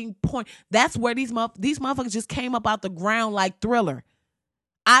fucking point. That's where these motherfuckers just came up out the ground like Thriller.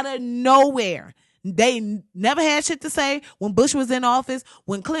 Out of nowhere. They never had shit to say when Bush was in office,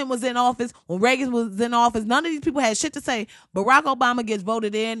 when Clinton was in office, when Reagan was in office. None of these people had shit to say. Barack Obama gets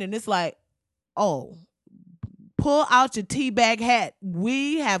voted in and it's like, Oh, pull out your teabag hat.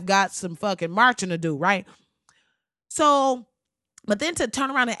 We have got some fucking marching to do, right? So, but then to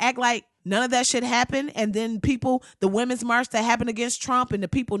turn around and act like none of that shit happened, and then people, the women's march that happened against Trump, and the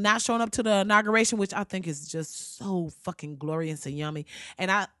people not showing up to the inauguration, which I think is just so fucking glorious and yummy.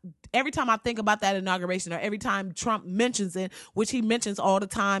 And every time I think about that inauguration, or every time Trump mentions it, which he mentions all the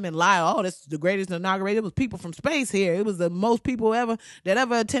time and lie, oh, this is the greatest inauguration. It was people from space here. It was the most people ever that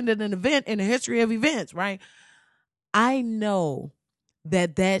ever attended an event in the history of events, right? I know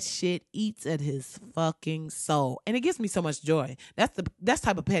that shit eats at his fucking soul, and it gives me so much joy. That's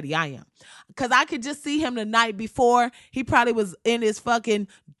type of petty I am, because I could just see him the night before. He probably was in his fucking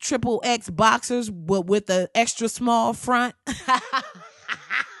triple X boxers, but with the extra small front.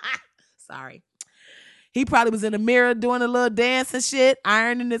 Sorry. He probably was in the mirror doing a little dance and shit,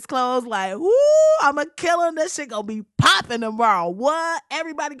 ironing his clothes like, whoo, I'm a killer. That shit gonna be popping tomorrow. What?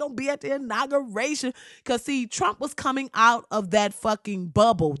 Everybody gonna be at the inauguration. Because, see, Trump was coming out of that fucking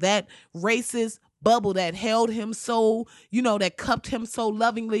bubble, that racist bubble that held him so, that cupped him so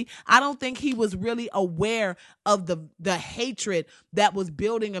lovingly. I don't think he was really aware of the hatred that was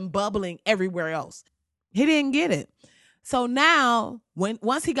building and bubbling everywhere else. He didn't get it. So now,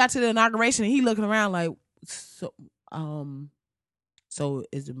 once he got to the inauguration, he looking around like, so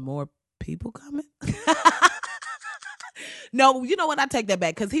is there more people coming? No, you know what? I take that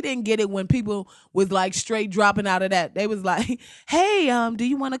back, because he didn't get it when people was like straight dropping out of that. They was like, hey, do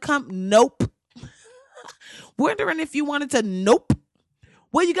you want to come? Nope. Wondering if you wanted to. Nope.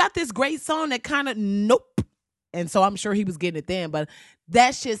 Well, you got this great song that kind of nope. And so I'm sure he was getting it then, but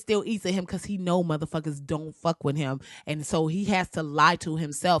that shit still eats at him, because he know motherfuckers don't fuck with him. And so he has to lie to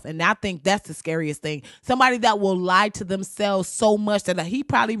himself. And I think that's the scariest thing. Somebody that will lie to themselves so much that he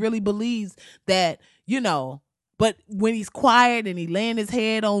probably really believes that, but when he's quiet and he laying his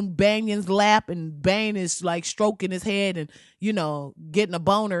head on Banyan's lap, and Bane is like stroking his head and, getting a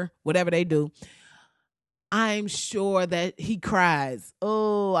boner, whatever they do, I'm sure that he cries.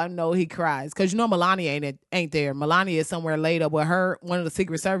 Oh, I know he cries. Because Melania ain't there. Melania is somewhere laid up with one of the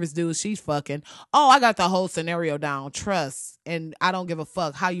Secret Service dudes she's fucking. Oh, I got the whole scenario down. Trust. And I don't give a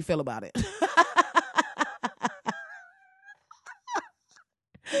fuck how you feel about it.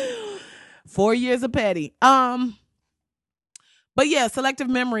 4 years of petty. But yeah, selective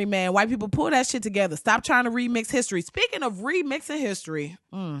memory, man. White people, pull that shit together. Stop trying to remix history. Speaking of remixing history,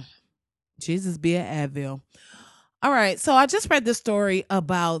 Jesus be an Advil. All right, so I just read this story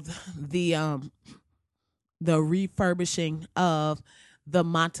about the refurbishing of the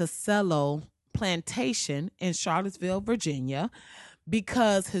Monticello plantation in Charlottesville, Virginia,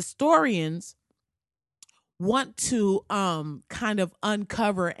 because historians want to kind of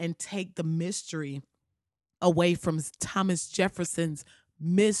uncover and take the mystery away from Thomas Jefferson's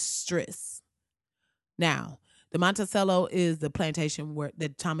mistress. Now, the Monticello is the plantation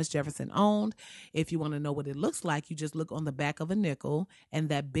that Thomas Jefferson owned. If you want to know what it looks like, you just look on the back of a nickel, and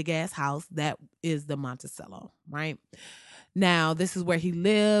that big ass house, that is the Monticello, right? Now, this is where he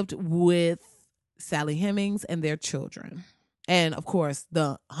lived with Sally Hemings and their children. And of course,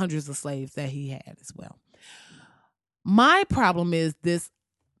 the hundreds of slaves that he had as well. My problem is this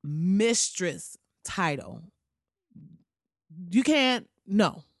mistress title. You can't,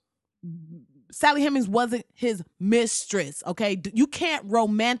 no. Sally Hemings wasn't his mistress, okay? You can't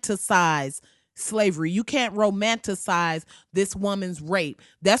romanticize slavery. You can't romanticize this woman's rape.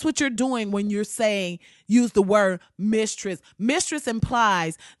 That's what you're doing when you're saying, use the word mistress. Mistress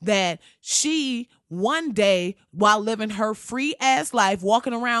implies that she, one day, while living her free ass life,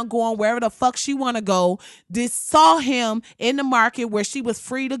 walking around going wherever the fuck she want to go, just saw him in the market where she was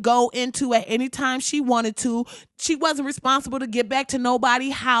free to go into at any time she wanted to. She wasn't responsible to get back to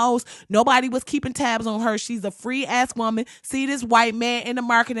nobody's house. Nobody was keeping tabs on her. She's a free ass woman. See this white man in the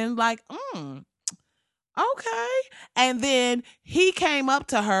market and like, okay. And then he came up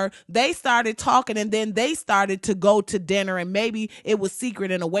to her. They started talking, and then they started to go to dinner, and maybe it was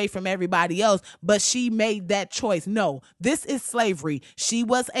secret and away from everybody else, but she made that choice. No, this is slavery. She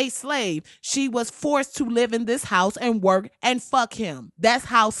was a slave. She was forced to live in this house and work and fuck him. That's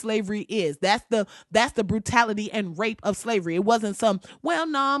how slavery is. That's the brutality and rape of slavery. It wasn't some, well,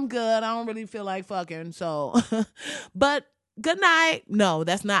 no, I'm good. I don't really feel like fucking. So, but good night. No,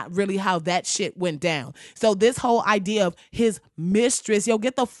 that's not really how that shit went down. So this whole idea of his mistress, yo,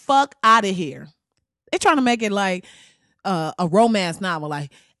 get the fuck out of here. They're trying to make it like a romance novel,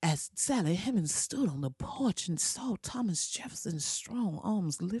 like as Sally Hemings stood on the porch and saw Thomas Jefferson's strong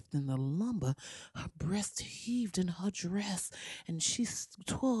arms lifting the lumber, her breast heaved in her dress, and she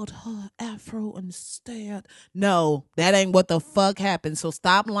twirled her afro and stared. No, that ain't what the fuck happened. So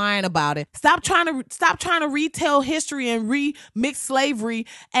stop lying about it. Stop trying to retell history and remix slavery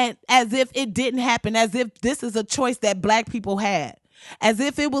and as if it didn't happen, as if this is a choice that black people had. As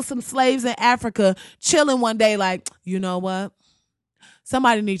if it was some slaves in Africa chilling one day like, you know what?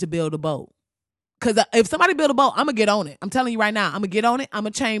 Somebody needs to build a boat. Because if somebody build a boat, I'm going to get on it. I'm telling you right now, I'm going to get on it. I'm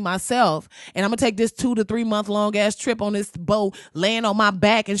going to chain myself. And I'm going to take this 2 to 3 month long ass trip on this boat, laying on my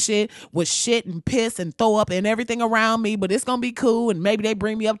back and shit with shit and piss and throw up and everything around me. But it's going to be cool. And maybe they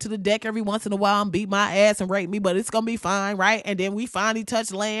bring me up to the deck every once in a while and beat my ass and rape me. But it's going to be fine, right? And then we finally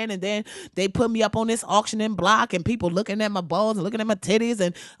touch land. And then they put me up on this auctioning block. And people looking at my balls and looking at my titties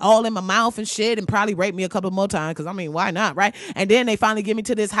and all in my mouth and shit. And probably rape me a couple more times. Because, I mean, why not, right? And then they finally get me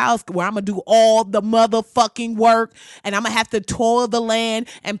to this house where I'm going to do all the motherfucking work, and I'm gonna have to toil the land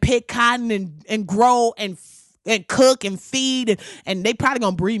and pick cotton and grow and cook and feed and they probably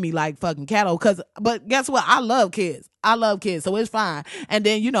gonna breed me like fucking cattle. But guess what? I love kids, so it's fine. And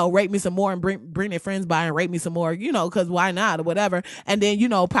then, you know, rape me some more and bring their friends by and rape me some more, you know, because why not, or whatever. And then, you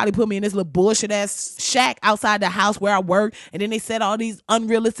know, probably put me in this little bullshit ass shack outside the house where I work. And then they set all these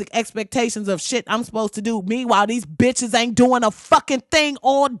unrealistic expectations of shit I'm supposed to do. Meanwhile, these bitches ain't doing a fucking thing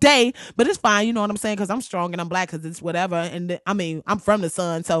all day. But it's fine, you know what I'm saying? Because I'm strong and I'm black, because it's whatever. And I mean, I'm from the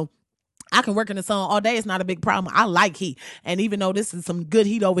sun, so I can work in the sun all day. It's not a big problem. I like heat. And even though this is some good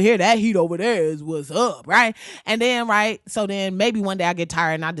heat over here, that heat over there is what's up, right? And then, right, so then maybe one day I get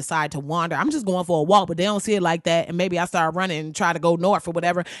tired and I decide to wander. I'm just going for a walk, but they don't see it like that. And maybe I start running and try to go north or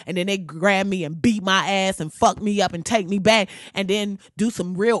whatever. And then they grab me and beat my ass and fuck me up and take me back. And then do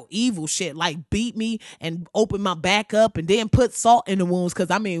some real evil shit, like beat me and open my back up and then put salt in the wounds.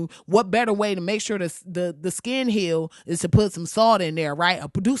 Because, I mean, what better way to make sure the skin heal is to put some salt in there, right? Or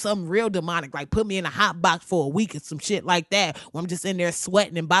do something real demonic, like put me in a hot box for a week or some shit like that, where I'm just in there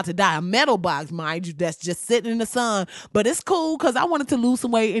sweating and about to die. A metal box, mind you, that's just sitting in the sun. But it's cool because I wanted to lose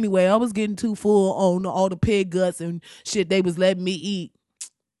some weight anyway. I was getting too full on all the pig guts and shit they was letting me eat.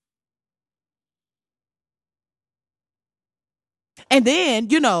 And then,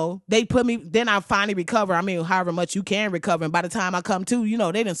 you know, they put me, then I finally recover. I mean, however much you can recover. And by the time I come to, you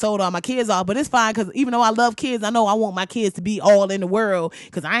know, they done sold all my kids off. But it's fine because even though I love kids, I know I want my kids to be all in the world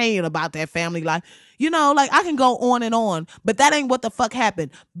because I ain't about that family life. You know, like I can go on and on. But that ain't what the fuck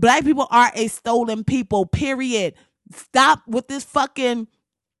happened. Black people are a stolen people, period. Stop with this fucking,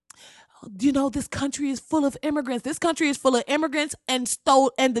 you know, this country is full of immigrants. This country is full of immigrants and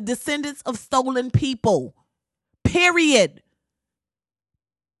the descendants of stolen people. Period.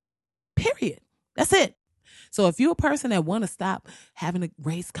 Period. That's it. So if you're a person that want to stop having a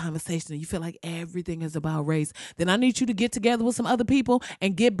race conversation and you feel like everything is about race, then I need you to get together with some other people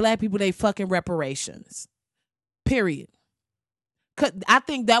and give black people their fucking reparations. Period. I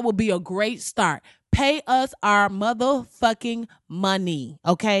think that would be a great start. Pay us our motherfucking money,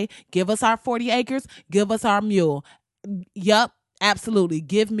 okay? Give us our 40 acres. Give us our mule. Yup, absolutely.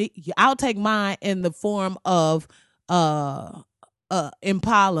 I'll take mine in the form of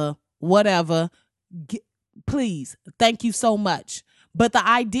Impala, whatever. Please, thank you so much. But the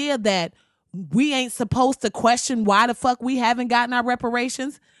idea that we ain't supposed to question why the fuck we haven't gotten our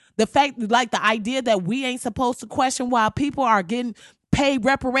reparations, the fact, like the idea that we ain't supposed to question why people are getting paid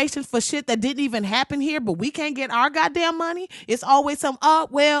reparations for shit that didn't even happen here, but we can't get our goddamn money. It's always some, huh?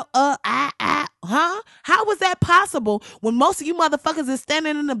 How was that possible when most of you motherfuckers is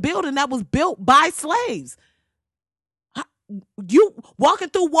standing in a building that was built by slaves? You walking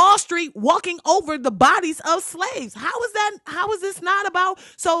through Wall Street, walking over the bodies of slaves. How is this not about?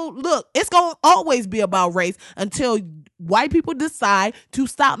 So look, it's going to always be about race until white people decide to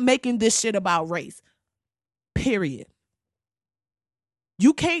stop making this shit about race. Period.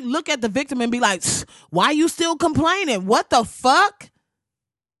 You can't look at the victim and be like, why you still complaining? What the fuck?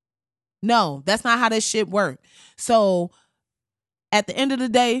 No, that's not how this shit works. So at the end of the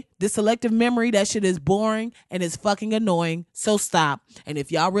day, this selective memory, that shit is boring and it's fucking annoying. So stop. And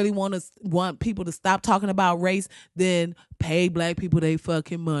if y'all really want people to stop talking about race, then pay black people they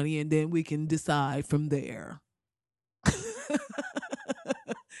fucking money and then we can decide from there.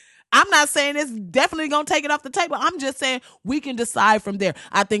 I'm not saying it's definitely going to take it off the table. I'm just saying we can decide from there.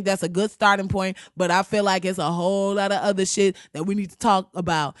 I think that's a good starting point, but I feel like it's a whole lot of other shit that we need to talk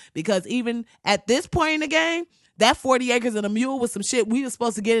about, because even at this point in the game, that 40 acres and a mule was some shit we were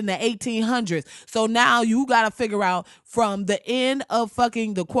supposed to get in the 1800s. So now you got to figure out, from the end of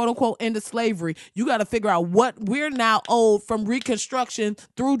fucking the quote unquote end of slavery, you got to figure out what we're now owed from Reconstruction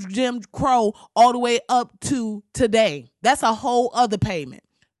through Jim Crow all the way up to today. That's a whole other payment.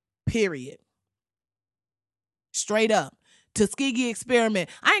 Period. Straight up. Tuskegee experiment.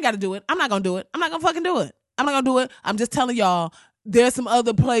 I ain't got to do it. I'm not going to do it. I'm not going to fucking do it. I'm not going to do it. I'm just telling y'all, there's some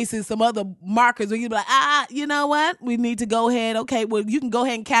other places, some other markers where you be like, you know what? We need to go ahead. Okay, well, you can go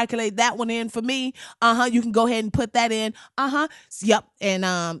ahead and calculate that one in for me. You can go ahead and put that in. Yep. And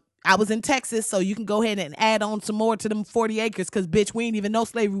I was in Texas, so you can go ahead and add on some more to them 40 acres, because, bitch, we didn't even know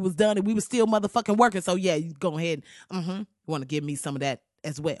slavery was done and we were still motherfucking working. So, yeah, you go ahead. You want to give me some of that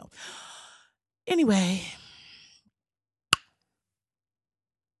as well. Anyway,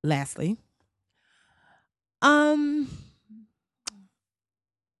 lastly,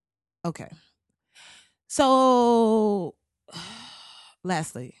 okay. So,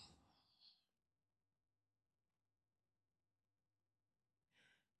 lastly,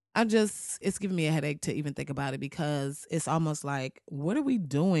 it's giving me a headache to even think about it, because it's almost like, what are we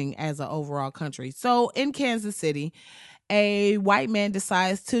doing as an overall country? So in Kansas City, a white man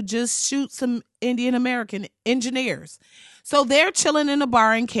decides to just shoot some Indian American engineers. So they're chilling in a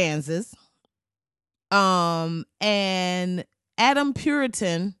bar in Kansas. And Adam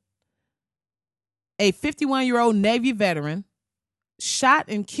Puritan, a 51-year-old Navy veteran, shot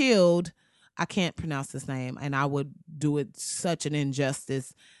and killed, I can't pronounce his name, and I would do it such an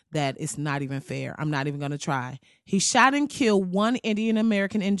injustice that it's not even fair. I'm not even going to try. He shot and killed one Indian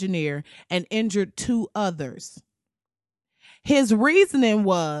American engineer and injured 2 others. His reasoning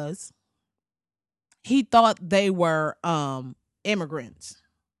was he thought they were immigrants.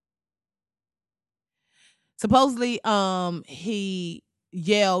 Supposedly, he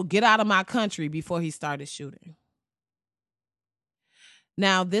yelled, "Get out of my country," before he started shooting.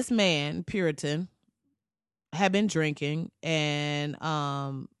 Now, this man, Puritan, had been drinking and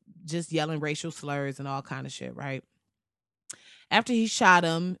just yelling racial slurs and all kind of shit, right? After he shot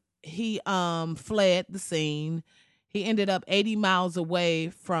him, he fled the scene. He ended up 80 miles away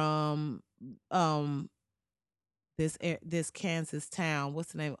from this Kansas town.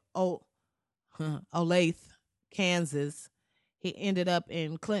 What's the name? Olathe, Kansas. He ended up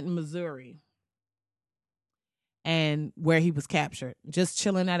in Clinton, Missouri, and where he was captured, just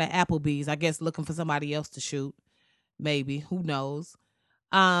chilling at an Applebee's, I guess looking for somebody else to shoot. Maybe, who knows?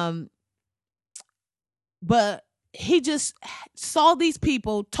 But he just saw these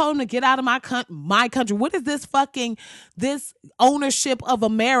people, told him to get out of my country. What is this ownership of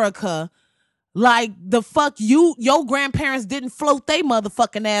America? Like, the fuck, your grandparents didn't float they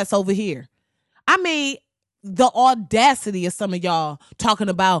motherfucking ass over here. I mean, the audacity of some of y'all talking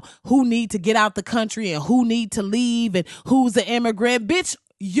about who need to get out the country and who need to leave and who's an immigrant. Bitch,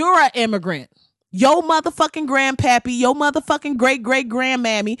 you're an immigrant. Your motherfucking grandpappy, your motherfucking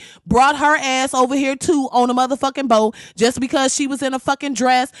great-great-grandmammy brought her ass over here too on a motherfucking boat just because she was in a fucking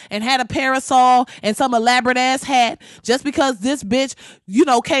dress and had a parasol and some elaborate ass hat. Just because this bitch,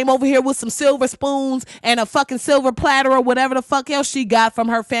 came over here with some silver spoons and a fucking silver platter or whatever the fuck else she got from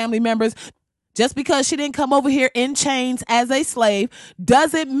her family members. Just because she didn't come over here in chains as a slave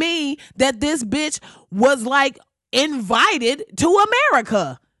doesn't mean that this bitch was like invited to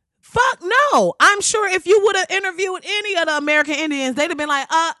America. Fuck no. I'm sure if you would have interviewed any of the American Indians, they'd have been like,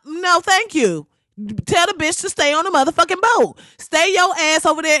 no, thank you. Tell the bitch to stay on the motherfucking boat. Stay your ass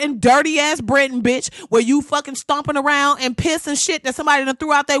over there in dirty ass Britain, bitch, where you fucking stomping around and pissing shit that somebody done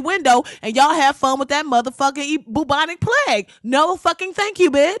threw out their window, and y'all have fun with that motherfucking bubonic plague. No fucking thank you,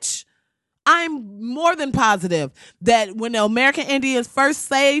 bitch. I'm more than positive that when the American Indians first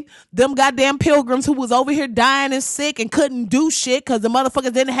saved them goddamn pilgrims who was over here dying and sick and couldn't do shit because the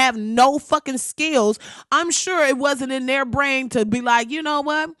motherfuckers didn't have no fucking skills, I'm sure it wasn't in their brain to be like, you know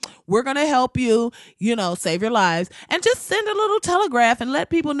what, we're going to help you, save your lives, and just send a little telegraph and let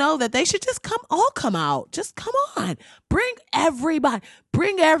people know that they should just come out. Just come on. Bring everybody.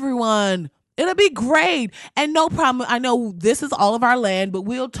 Bring everyone. It'll be great. And no problem. I know this is all of our land, but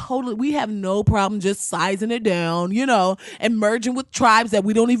we have no problem just sizing it down, and merging with tribes that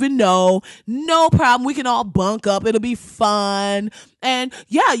we don't even know. No problem. We can all bunk up. It'll be fun. And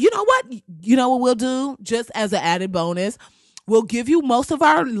yeah, you know what? You know what we'll do? Just as an added bonus, We'll give you most of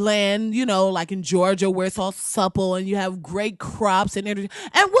our land, like in Georgia where it's all supple and you have great crops and everything.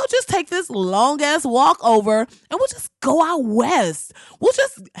 And we'll just take this long ass walk over and we'll just go out west. We'll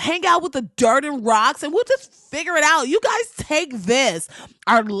just hang out with the dirt and rocks and we'll just figure it out. You guys take this,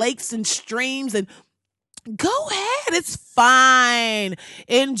 our lakes and streams, and go ahead. It's fine.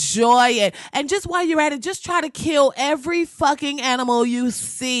 Enjoy it. And just while you're at it, just try to kill every fucking animal you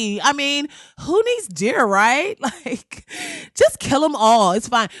see. I mean, who needs deer, right? Like, just kill them all. It's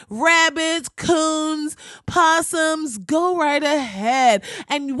fine. Rabbits, coons, possums, go right ahead.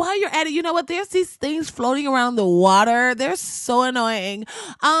 And while you're at it, you know what? There's these things floating around the water. They're so annoying.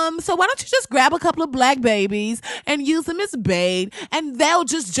 So why don't you just grab a couple of black babies and use them as bait, and they'll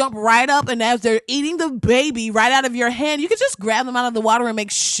just jump right up, and as they're eating the baby right out of your hand, you can just grab them out of the water and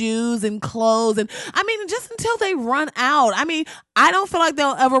make shoes and clothes. And I mean, just until they run out. I mean, I don't feel like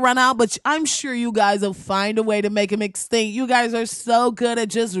they'll ever run out, but I'm sure you guys will find a way to make them extinct. You guys are so good at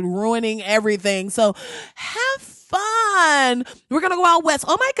just ruining everything. So have fun. We're going to go out west.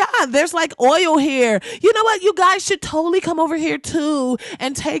 Oh my God, there's like oil here. You know what? You guys should totally come over here too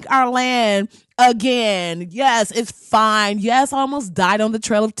and take our land again. Yes, it's fine. Yes, I almost died on the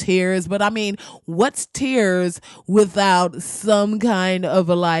Trail of Tears, but I mean, what's tears without some kind of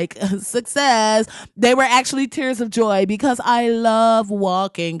success? They were actually tears of joy because I love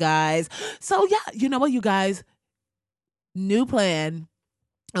walking, guys. So yeah, you know what, you guys? New plan.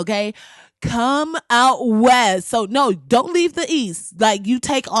 Okay. Come out west. So no, don't leave the east. Like, you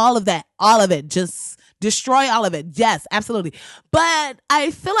take all of it. Just destroy all of it. Yes, absolutely. But I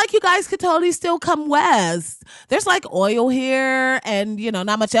feel like you guys could totally still come west. There's like oil here and,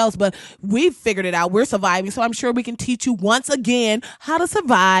 not much else, but we've figured it out. We're surviving. So I'm sure we can teach you once again how to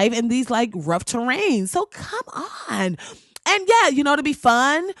survive in these like rough terrains. So come on. And yeah, to be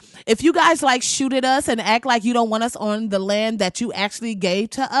fun, if you guys like shoot at us and act like you don't want us on the land that you actually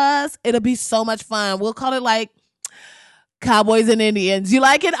gave to us, it'll be so much fun. We'll call it like Cowboys and Indians. You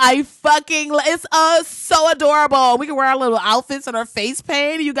like it? It's so adorable. We can wear our little outfits and our face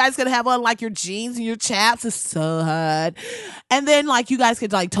paint. You guys can have on like your jeans and your chaps. It's so hot. And then like you guys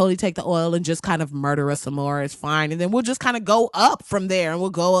could like totally take the oil and just kind of murder us some more. It's fine. And then we'll just kind of go up from there, and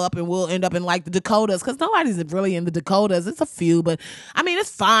we'll go up and we'll end up in like the Dakotas, because nobody's really in the Dakotas. It's a few, but I mean, it's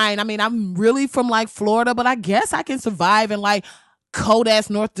fine. I mean, I'm really from like Florida, but I guess I can survive in like cold ass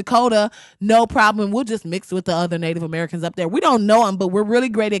North Dakota, no problem. We'll just mix with the other Native Americans up there. We don't know them, but we're really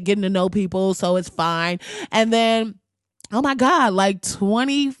great at getting to know people, so it's fine. And then, oh my God, like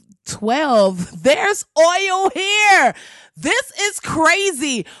 2012, there's oil here. This is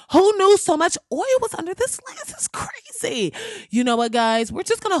crazy. Who knew so much oil was under this land? This is crazy. You know what, guys? We're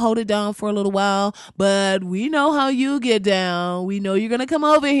just going to hold it down for a little while, but we know how you get down. We know you're going to come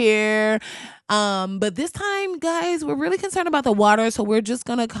over here. But this time, guys, we're really concerned about the water, so we're just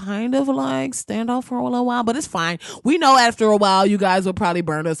gonna kind of like stand off for a little while, but it's fine. We know after a while you guys will probably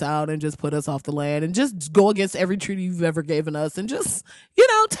burn us out and just put us off the land and just go against every treaty you've ever given us and just,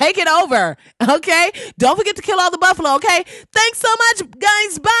 take it over. Okay? Don't forget to kill all the buffalo, okay? Thanks so much,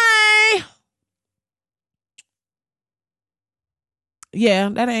 guys. Bye. Yeah,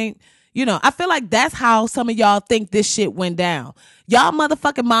 that ain't, I feel like that's how some of y'all think this shit went down. Y'all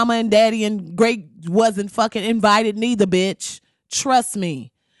motherfucking mama and daddy and great wasn't fucking invited neither, bitch. Trust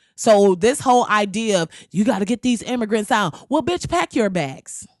me. So this whole idea of you got to get these immigrants out. Well, bitch, pack your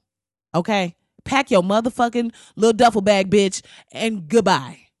bags. Okay? Pack your motherfucking little duffel bag, bitch, and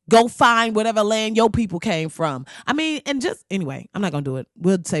goodbye. Go find whatever land your people came from. I mean, and just, anyway, I'm not going to do it.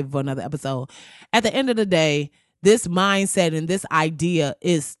 We'll save it for another episode. At the end of the day, this mindset and this idea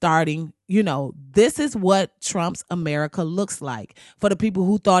is starting, this is what Trump's America looks like. For the people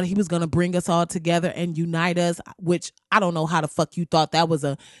who thought he was going to bring us all together and unite us, which I don't know how the fuck you thought that was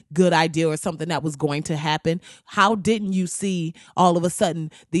a good idea or something that was going to happen. How didn't you see all of a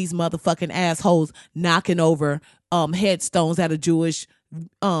sudden these motherfucking assholes knocking over headstones at a Jewish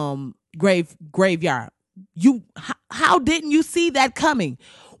graveyard? How didn't you see that coming?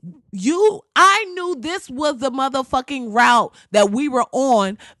 I knew this was the motherfucking route that we were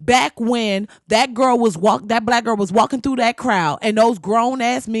on back when that black girl was walking through that crowd, and those grown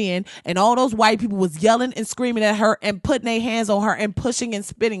ass men and all those white people was yelling and screaming at her and putting their hands on her and pushing and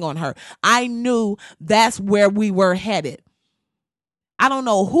spitting on her. I knew that's where we were headed. I don't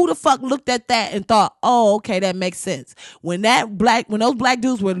know who the fuck looked at that and thought, oh, okay, that makes sense. When those black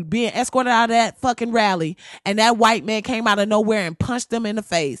dudes were being escorted out of that fucking rally and that white man came out of nowhere and punched them in the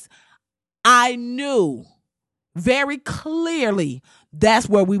face, I knew very clearly that's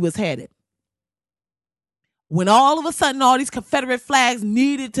where we was headed. When all of a sudden all these Confederate flags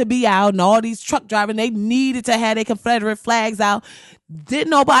needed to be out and all these truck drivers, they needed to have their Confederate flags out,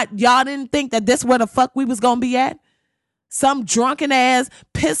 y'all didn't think that this where the fuck we was going to be at? Some drunken ass,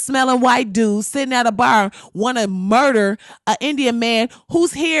 piss smelling white dude sitting at a bar want to murder an Indian man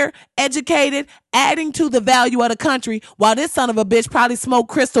who's here, educated, adding to the value of the country, while this son of a bitch probably smoked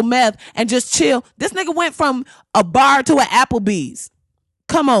crystal meth and just chill. This nigga went from a bar to an Applebee's.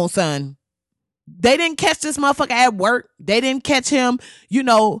 Come on, son. They didn't catch this motherfucker at work. They didn't catch him,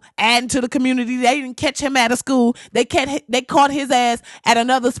 adding to the community. They didn't catch him at a school. They caught his ass at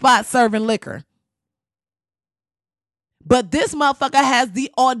another spot serving liquor. But this motherfucker has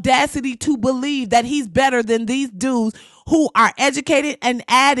the audacity to believe that he's better than these dudes who are educated and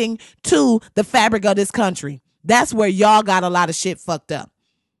adding to the fabric of this country. That's where y'all got a lot of shit fucked up.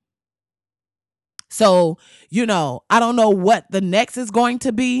 So, I don't know what the next is going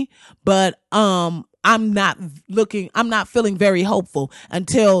to be, but I'm not feeling very hopeful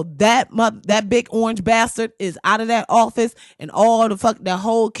until that big orange bastard is out of that office and all the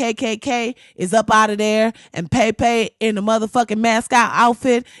whole KKK is up out of there, and Pepe in the motherfucking mascot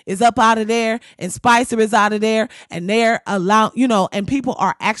outfit is up out of there, and Spicer is out of there, and they're allowed, and people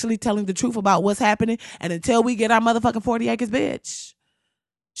are actually telling the truth about what's happening. And until we get our motherfucking 40 acres, bitch,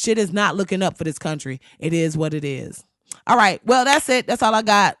 shit is not looking up for this country. It is what it is. All right. Well, that's it. That's all I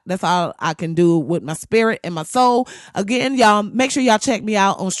got. That's all I can do with my spirit and my soul. Again, y'all, make sure y'all check me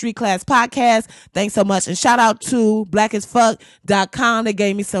out on Street Class Podcast. Thanks so much. And shout out to blackasfuck.com. They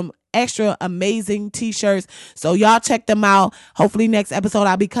gave me some extra amazing t-shirts. So y'all check them out. Hopefully next episode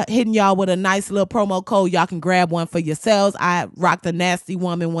I'll be hitting y'all with a nice little promo code. Y'all can grab one for yourselves. I rocked a Nasty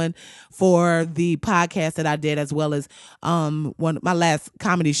Woman one for the podcast that I did, as well as one of my last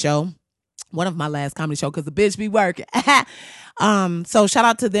comedy show. Because the bitch be working. So shout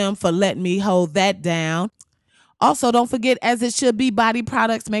out to them for letting me hold that down. Also, don't forget, as it should be, Body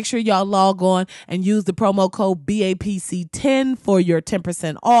Products. Make sure y'all log on and use the promo code BAPC10 for your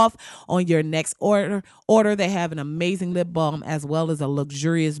 10% off on your next order. They have an amazing lip balm as well as a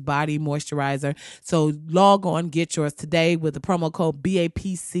luxurious body moisturizer. So log on, get yours today with the promo code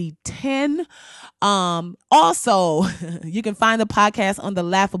BAPC10. Also, you can find the podcast on the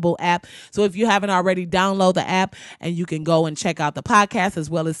Laughable app. So if you haven't already, download the app and you can go and check out the podcast as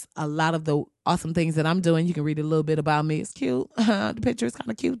well as a lot of the awesome things that I'm doing. You can read a little bit about me. It's cute. The picture is kind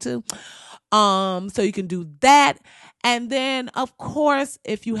of cute too. So you can do that. And then, of course,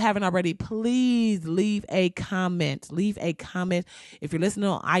 if you haven't already, please leave a comment. Leave a comment. If you're listening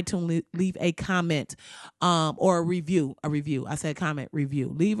on iTunes, leave a comment or a review. I said comment, review.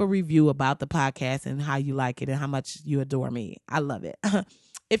 Leave a review about the podcast and how you like it and how much you adore me. I love it.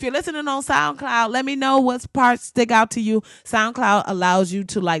 If you're listening on SoundCloud, let me know what parts stick out to you. SoundCloud allows you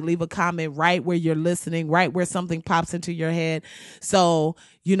to leave a comment right where you're listening, right where something pops into your head. So,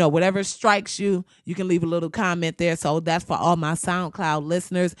 whatever strikes you, you can leave a little comment there. So that's for all my SoundCloud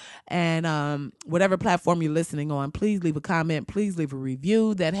listeners. And whatever platform you're listening on, please leave a comment. Please leave a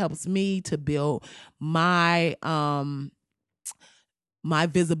review. That helps me to build my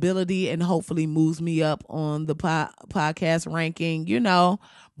visibility and hopefully moves me up on the podcast ranking,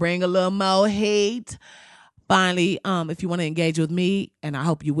 bring a little more hate. Finally, if you want to engage with me, and I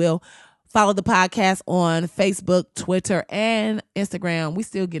hope you will, follow the podcast on Facebook, Twitter, and Instagram. We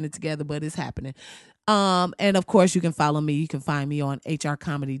still getting it together, but it's happening. And of course, you can follow me. You can find me on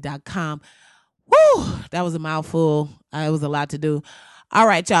hrcomedy.com. Woo! That was a mouthful. It was a lot to do. All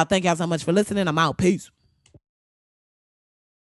right, y'all. Thank y'all so much for listening. I'm out. Peace.